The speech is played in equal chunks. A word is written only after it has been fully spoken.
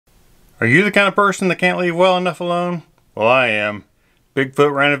Are you the kind of person that can't leave well enough alone? Well, I am.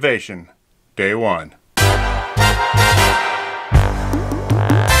 Bigfoot renovation, day one.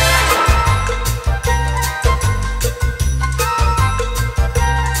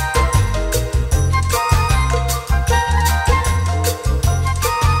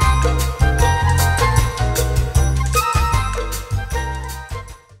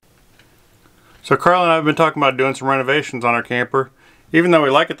 So Carl and I have been talking about doing some renovations on our camper. Even though we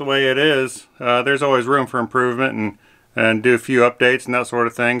like it the way it is, there's always room for improvement and do a few updates and that sort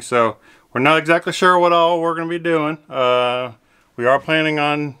of thing. So we're not exactly sure what all we're going to be doing. We are planning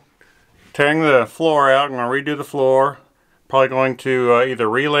on tearing the floor out. I'm going to redo the floor. Probably going to either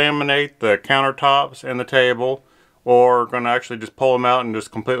relaminate the countertops and the table, or going to actually just pull them out and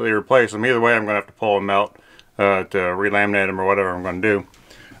just completely replace them. Either way, I'm going to have to pull them out to relaminate them or whatever I'm going to do.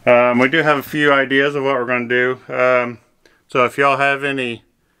 We do have a few ideas of what we're going to do. So if y'all have any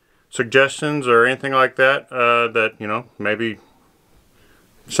suggestions or anything like that, that, you know, maybe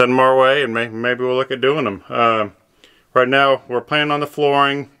send them our way and maybe we'll look at doing them. Right now we're planning on the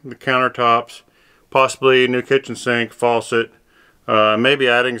flooring, the countertops, possibly a new kitchen sink, faucet, maybe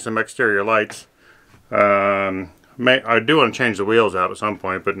adding some exterior lights. I do want to change the wheels out at some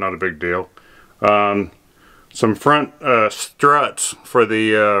point, but not a big deal. Some front struts for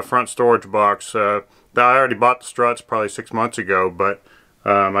the front storage box. I already bought the struts probably 6 months ago, but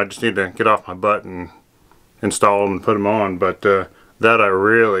I just need to get off my butt and install them and put them on. But that I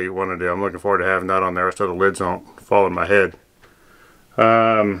really want to do. I'm looking forward to having that on there so the lids don't fall in my head.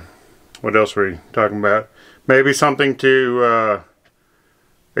 What else were we talking about? Maybe something to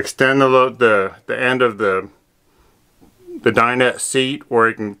extend the end of the dinette seat, where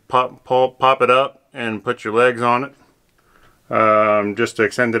you can pop it up and put your legs on it. Just to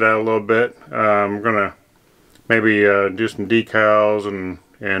extend it out a little bit. I'm gonna maybe do some decals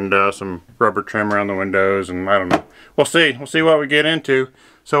and some rubber trim around the windows, and I don't know. We'll see what we get into.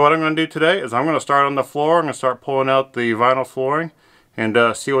 So what I'm gonna do today is I'm gonna start on the floor. I'm gonna start pulling out the vinyl flooring and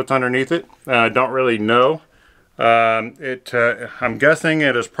see what's underneath it. I don't really know. I'm guessing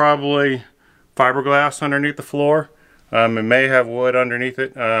it is probably fiberglass underneath the floor. It may have wood underneath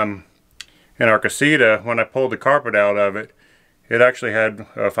it. In our casita, when I pulled the carpet out of it, it actually had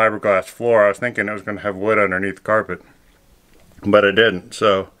a fiberglass floor. I was thinking it was going to have wood underneath the carpet, but it didn't.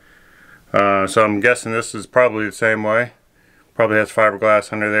 So I'm guessing this is probably the same way. Probably has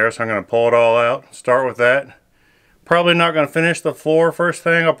fiberglass under there, so I'm going to pull it all out. Start with that. Probably not going to finish the floor first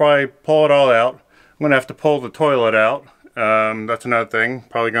thing. I'll probably pull it all out. I'm going to have to pull the toilet out. That's another thing.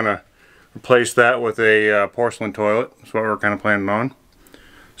 Probably going to replace that with a porcelain toilet. That's what we're kind of planning on.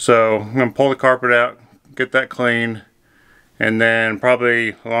 So I'm going to pull the carpet out, get that clean. And then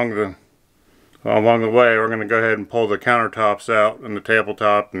probably along the way, we're going to go ahead and pull the countertops out and the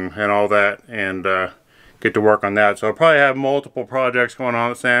tabletop and all that, and get to work on that. So I'll probably have multiple projects going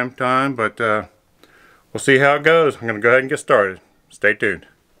on at the same time, but we'll see how it goes. I'm going to go ahead and get started. Stay tuned.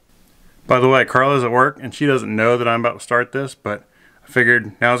 By the way, Carla's at work and she doesn't know that I'm about to start this, but I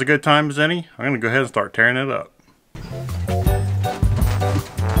figured now's a good time as any. I'm going to go ahead and start tearing it up.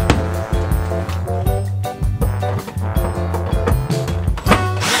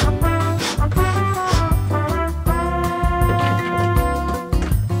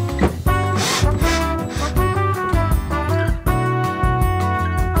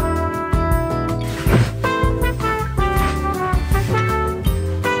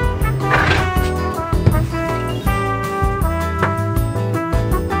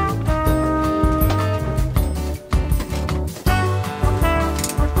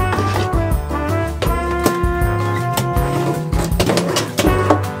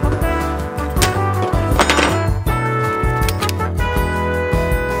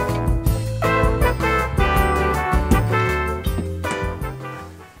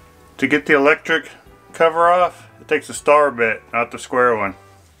 To get the electric cover off, it takes a star bit, not the square one.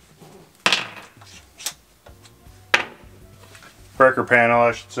 Breaker panel,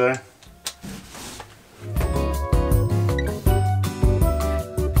 I should say.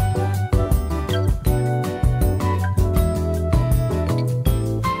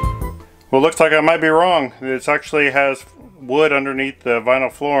 Well, it looks like I might be wrong. It actually has wood underneath the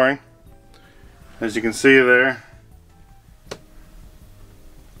vinyl flooring, as you can see there.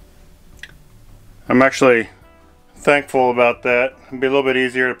 I'm actually thankful about that. It'd be a little bit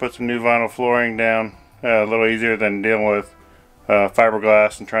easier to put some new vinyl flooring down. A little easier than dealing with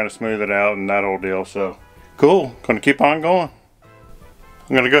fiberglass and trying to smooth it out and that whole deal. So cool, gonna keep on going.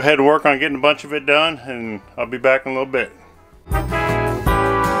 I'm gonna go ahead and work on getting a bunch of it done, and I'll be back in a little bit.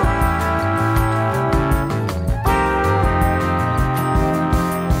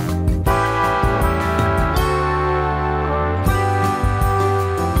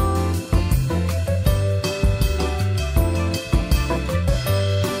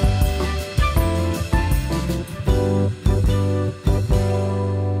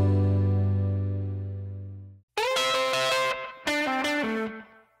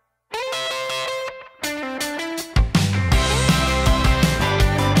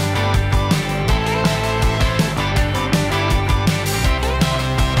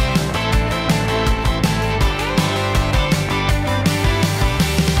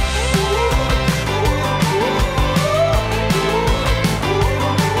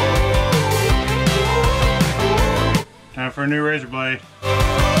 new razor blade.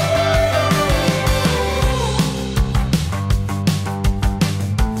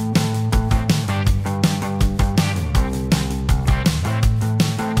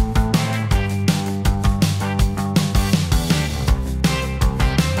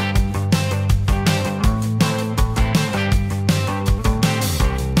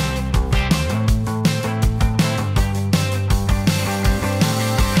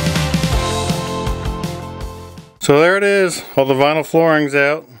 So there it is, all the vinyl flooring's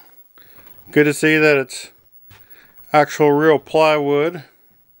out. Good to see that it's actual real plywood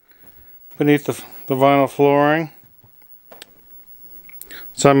beneath the vinyl flooring.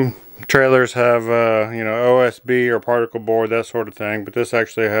 Some trailers have you know, OSB or particle board, that sort of thing, but this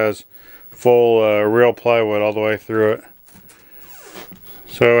actually has full real plywood all the way through it.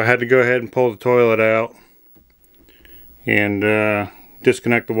 So I had to go ahead and pull the toilet out and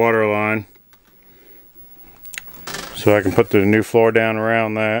disconnect the water line, so I can put the new floor down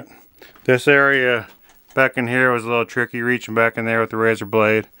around that. This area back in here was a little tricky, reaching back in there with the razor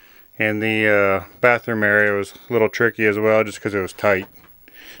blade. And the bathroom area was a little tricky as well, just because it was tight.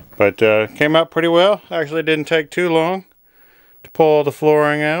 But came out pretty well. Actually didn't take too long to pull all the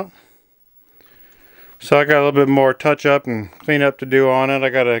flooring out. So I got a little bit more touch up and clean up to do on it. I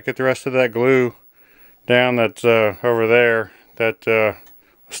got to get the rest of that glue down that's over there. That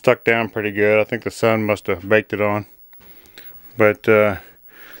stuck down pretty good. I think the sun must have baked it on. But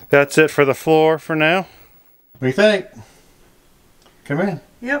that's it for the floor for now. What do you think? Come in.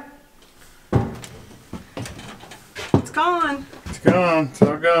 Yep. It's gone. It's gone. It's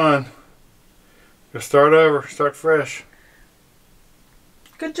all gone. Just start over. Start fresh.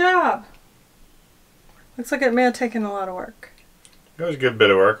 Good job. Looks like it may have taken a lot of work. It was a good bit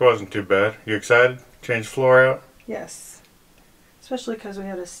of work. It wasn't too bad. You excited? Change the floor out? Yes. Especially because we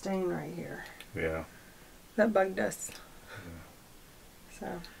had a stain right here. Yeah. That bugged us.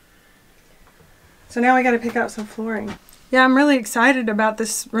 So now I got to pick out some flooring. Yeah, I'm really excited about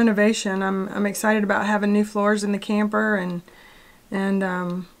this renovation. I'm excited about having new floors in the camper,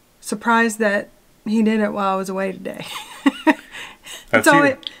 and surprised that he did it while I was away today.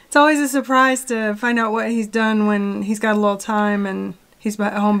 It's always a surprise to find out what he's done when he's got a little time and he's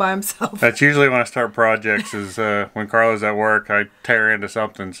at home by himself. That's usually when I start projects, is when Carla's at work, I tear into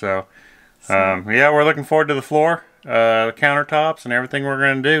something. So yeah, we're looking forward to the floor, the countertops, and everything we're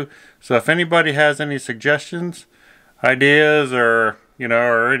going to do. So if anybody has any suggestions, ideas, or you know,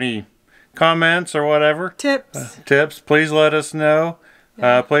 or any comments or whatever, tips, please let us know.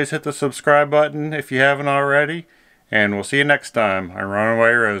 Yeah. Please hit the subscribe button if you haven't already, and we'll see you next time on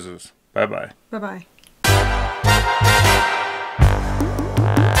Runaway Roses. Bye bye. Bye bye.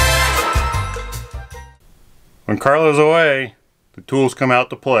 When Carla's away, the tools come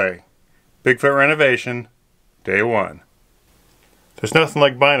out to play. Bigfoot Renovation, Day 1. There's nothing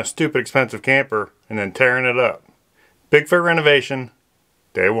like buying a stupid expensive camper and then tearing it up. Bigfoot Renovation,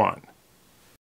 Day 1.